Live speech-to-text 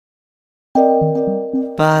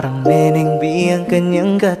Parang nenengbi ang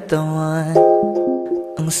kanyang katawan.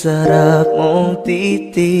 Ang sarap mong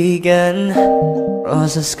titigan.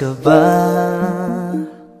 Rosas ka ba?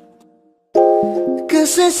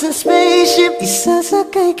 Kasi sa spaceship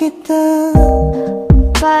isasakay kita.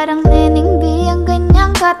 Parang nenengbi ang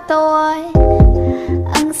kanyang katawan.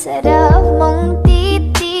 Ang sarap mong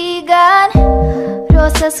titigan.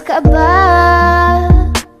 Rosas ka ba?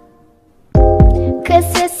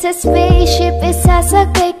 Kasi sa spaceship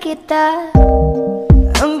isasakay kita.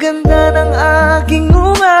 Ang ganda ng aking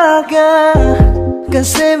umaga,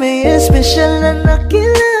 kasi may espesyal na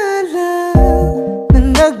nakilala, na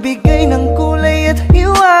nagbigay ng kulay at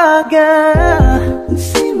hiwaga.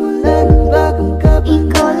 Simula ng bagong kabanata.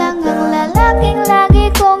 Ikaw lang ang lalaking lagi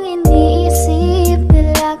kong iniisip.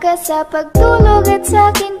 Dalaga sa pagtulog at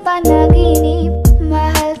sa'kin panaginip.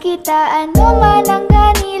 Mahal kita, ano man ang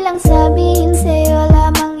ganilang sabihin. Sa'yo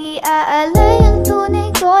lamang iaalay ang tunay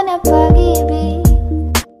ko na pag-ibig.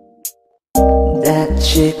 That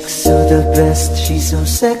chick's so the best, she's so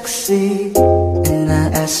sexy. And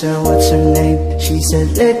I asked her what's her name, she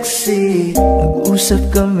said Lexi.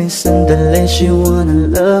 Nag-usap kami sandali, she wanna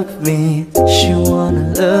love me, she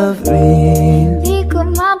wanna love me. Di ko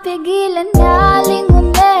mapigilan na lingunin.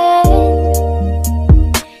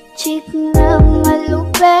 Chick na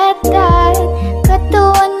malupet at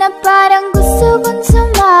katawan na parang gusto kong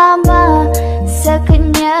sumama sa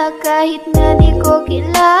kanya kahit na di ko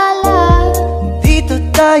kilala. Dito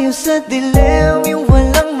tayo sa dilim, yung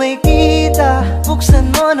walang may kita.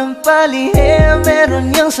 Buksan mo ng palihim,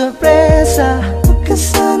 meron yung sorpresa. Huwag ka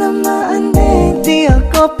sana maanig, di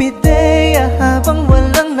ako pideya. Habang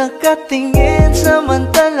walang nakatingin,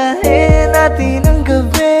 samantalahin natin ang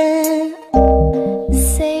gabi.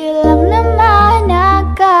 Sa'yo lang naman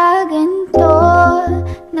nakaganto,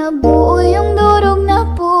 nabuo yung durog na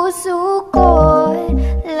puso ko.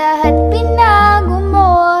 Lahat binago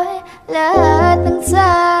mo, lahat ng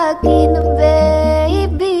sa'kin,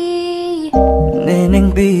 baby. Neneng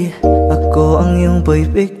B, ako ang iyong boy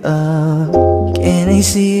pick up. Can I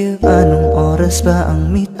see you? Anong oras ba ang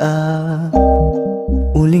meet up?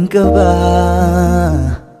 Uling ka ba?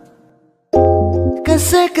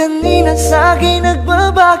 Kasi kanina sa'kin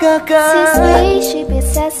nagbabaga ka. Si spaceship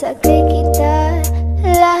isasakay kita.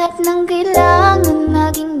 Lahat ng kailangan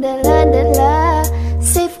naging dala-dala.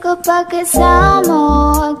 Safe kapag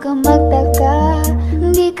kasama, huwag ka magtaka.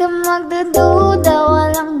 Hindi ka magdududa,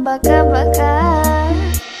 walang baka-baka.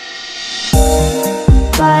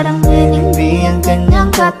 Parang nenengbi ang kanyang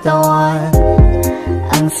katawan.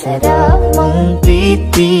 Ang sarap mong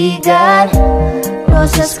titigan.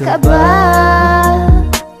 Rosas ka ba?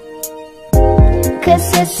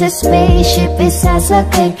 Kasi sa spaceship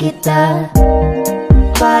isasakay kita.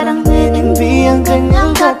 Parang nenengbi ang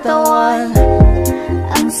kanyang katawan.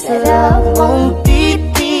 Ang sarap mong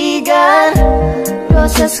titigan.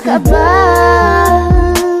 rosas ka ba?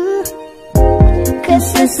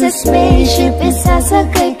 Kasi sa spaceship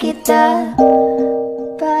isasakay kita.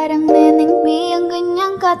 Parang nenengbi ang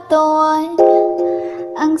ganyang katawan.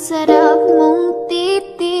 Ang sarap mong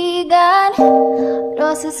titigan.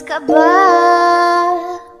 Rosas ka ba?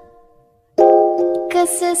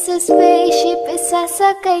 Kasi sa spaceship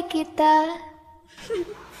isasakay kita.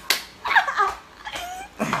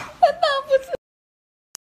 Natapos.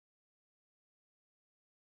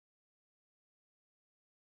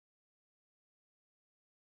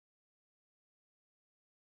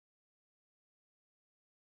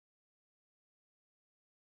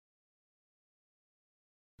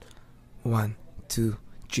 One, two,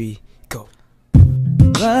 three, go.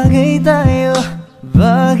 Bagay tayo,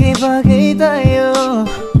 bagay tayo,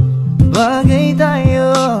 bagay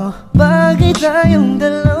tayo, bagay tayong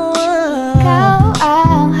dalawa. Ikaw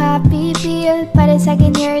ang happy pill, para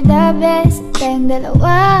sa'kin you're the best. Tayong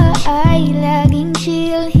dalawa ay laging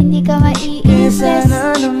chill, hindi ka maiinis.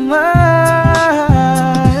 Sana naman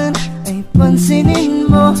ay pansinin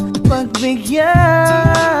mo, pagbigyan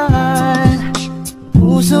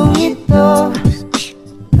pusong ito.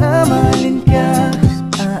 Mahalin ka,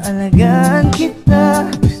 aalagaan kita,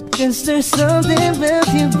 'cause there's something about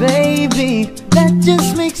you, baby, that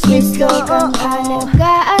just makes me go. Ang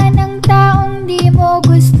alagaan ng taong di mo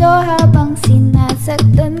gusto, habang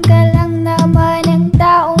sinasaktan ka lang naman ang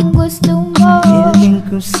taong gusto mo. Hingin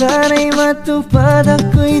ko sana'y matupad,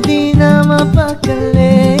 ako'y di na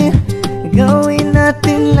mapakali. Gawin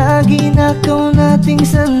natin lagi na ikaw nating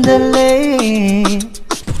sandali.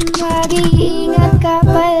 Mag-iingat ka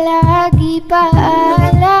palagi,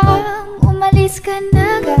 paalam. Umalis ka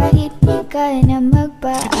na kahit di ka na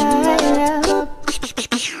magpaalam.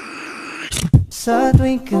 Sa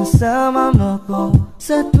tuwing kasama mo ko,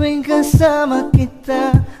 sa tuwing kasama kita,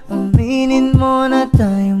 aminin mo na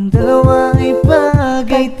tayong dalawa ay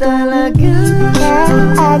bagay talaga.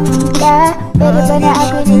 Ka, pwede ba na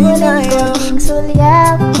ako nimulan ko? Kung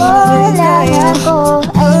sulya mo lang ako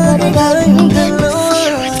ay magagigil.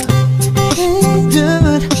 Hey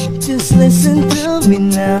dude, just listen to me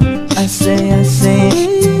now. I say,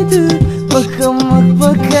 dude, wag kang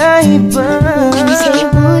magpakaiba. Say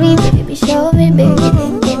booty, baby, show me, baby,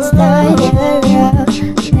 then get started around.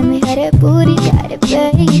 Let me have that booty, got it,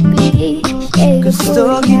 baby. Shake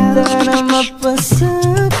Gusto kita na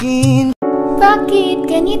mapasakin. Bakit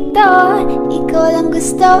ganito? Ikaw lang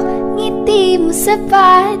gusto, ngiti mo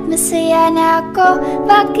sapat, masaya na ako.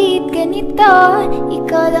 Bakit ganito?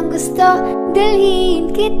 Ikaw lang gusto,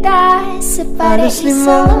 dalhin kita sa Alas 5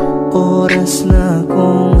 paraiso. oras na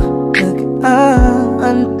akong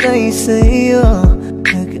nag-aantay sa'yo.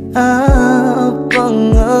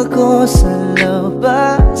 Nag-aabang ako sa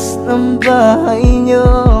labas ng bahay niyo.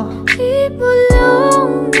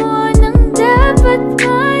 Ibulong mo nang dapat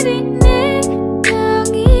marinig ng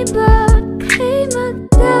iba. Kay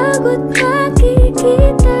magdagot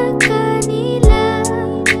makikita kanila.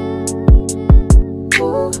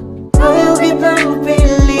 Ayaw kitang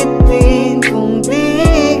pilitin kung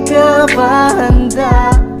di ka pa handa.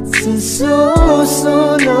 Sa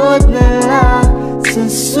susunod na lang, sa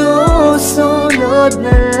susunod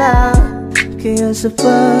na lang. Kaya sa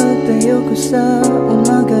pagtayo ko sa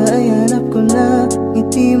umaga ay hanap ko na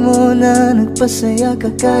ngiti mo na nagpasaya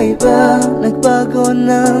kakaiba. Nagbago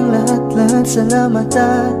ng lahat-lahat, salamat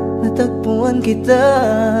at natagpuan kita.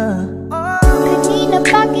 Kanina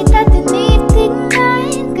pa kita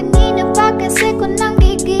tinitingnan, kanina pa kasi ko nang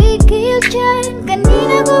gigigil dyan.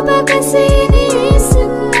 Kanina ko ba kasi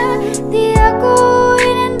iniisip na di ako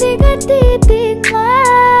hindi ka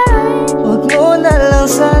titigman. Huwag mo na lang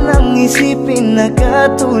sanang isipin na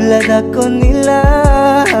katulad ako nila.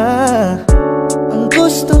 Ang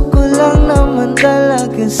gusto ko lang naman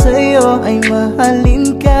talaga sa'yo ay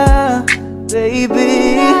mahalin ka,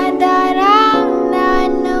 baby. Nadarang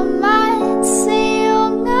na naman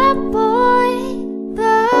sa'yo nga boy.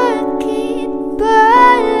 Bakit ba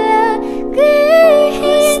lagi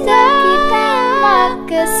na kita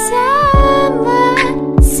magkasama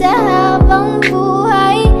sa habang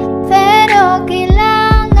buhay? Pero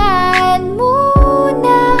kailangan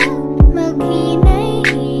muna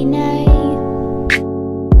maghinay-hinay.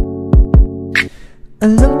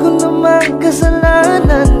 Alam ko naman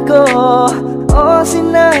kasalanan ko, o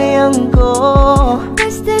sinayang ko.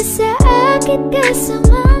 Basta sa akin ka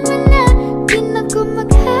sumama na, di na ko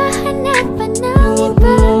maghahanapan ng Huwag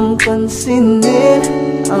iba. mong pansinin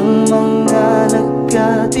ang mga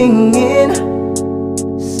nagkatingin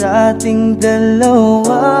sa ating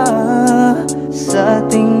dalawa, sa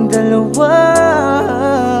ating dalawa.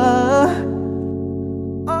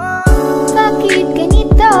 Bakit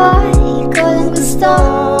ganito? Ikaw lang gusto,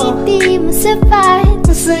 ngiti mo sapat,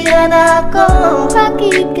 Masaya na ako.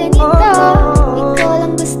 bakit ganito? Ikaw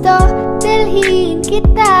lang gusto, dalhin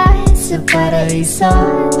kita sa paraiso.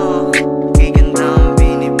 Kay ganda ang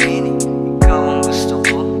binibini, ikaw ang gusto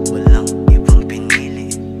ko, walang ibang pinili.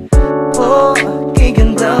 Oh, kay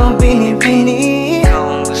ganda ang binibini, ikaw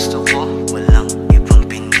ang gusto ko, walang ibang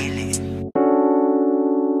pinili.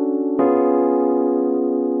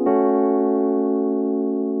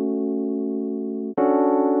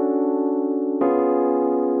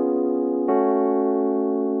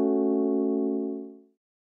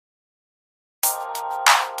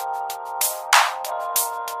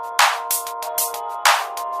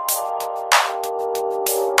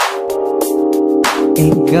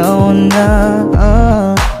 Ikaw na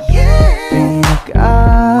ang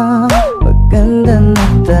pinaka-maganda na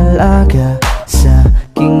talaga sa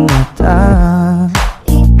aking mata.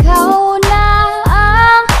 Ikaw na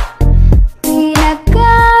ang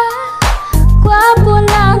pinaka-gwapo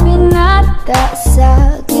na binata sa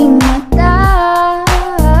aking mata.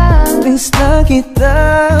 Miss na kita,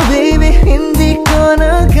 baby, hindi ko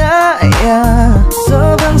na kaya.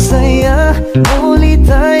 Sobrang saya, muli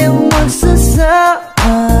tayong magsasama.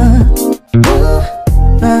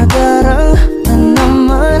 Nadarang na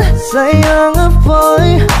naman sa'yo nga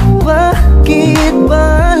boy. Bakit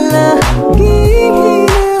ba laging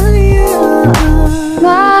hinahayaan?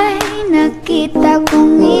 May nakita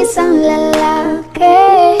kong isang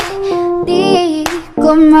lalaki, di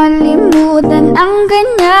ko malimutan ang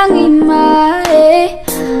kanyang imahe.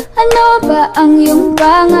 Ano ba ang iyong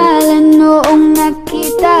pangalan noong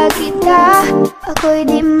nakita kita? Ako'y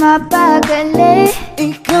di mapagali.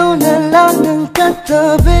 Ikaw na lang ang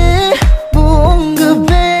katabi buong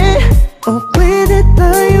gabi. O pwede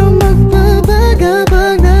tayo magpabaga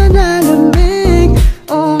pag nalalamig,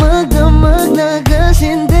 o magdamag na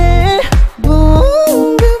gasindi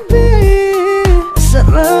buong gabi.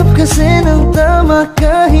 Sarap kasi ng tama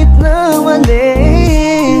kahit na mali.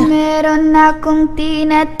 Meron akong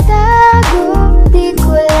tinatago, di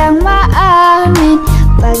ko lang maamin.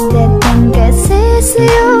 Pagdating kasi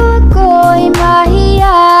sa'yo ko'y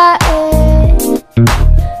mahiyain.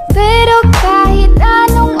 Pero kahit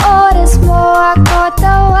anong oras mo ako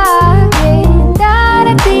tawagin,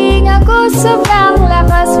 darating ako, sobrang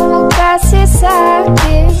lakas mo kasi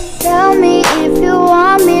sa'kin. Tell me if you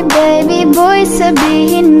want me, baby boy,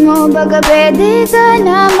 sabihin mo. Baga pwede ka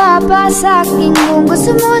na mapasakin kung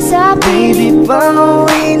gusto mo sa Baby, piling ko.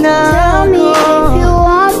 pauwi na Tell me if you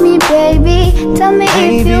want me, baby. Tell me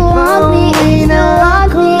if you want me, if you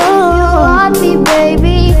want me, if you want me,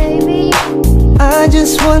 baby. I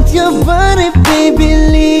just want your body, baby,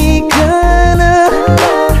 lika na.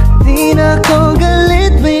 Di na ko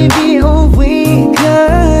galit, baby, uwi ka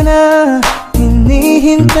na.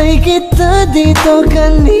 Hinihintay kita dito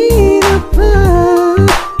kanina pa.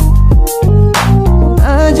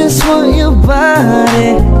 I just want your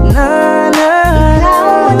body, na na na.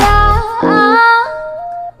 Ikaw na ang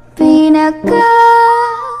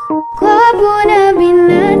pinaka-gwapo na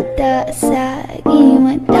binata sa aking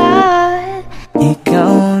mata.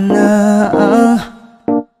 Ikaw na ang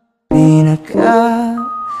pinaka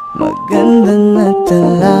maganda na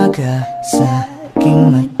talaga sa aking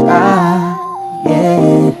mata.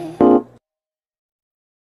 Yeah.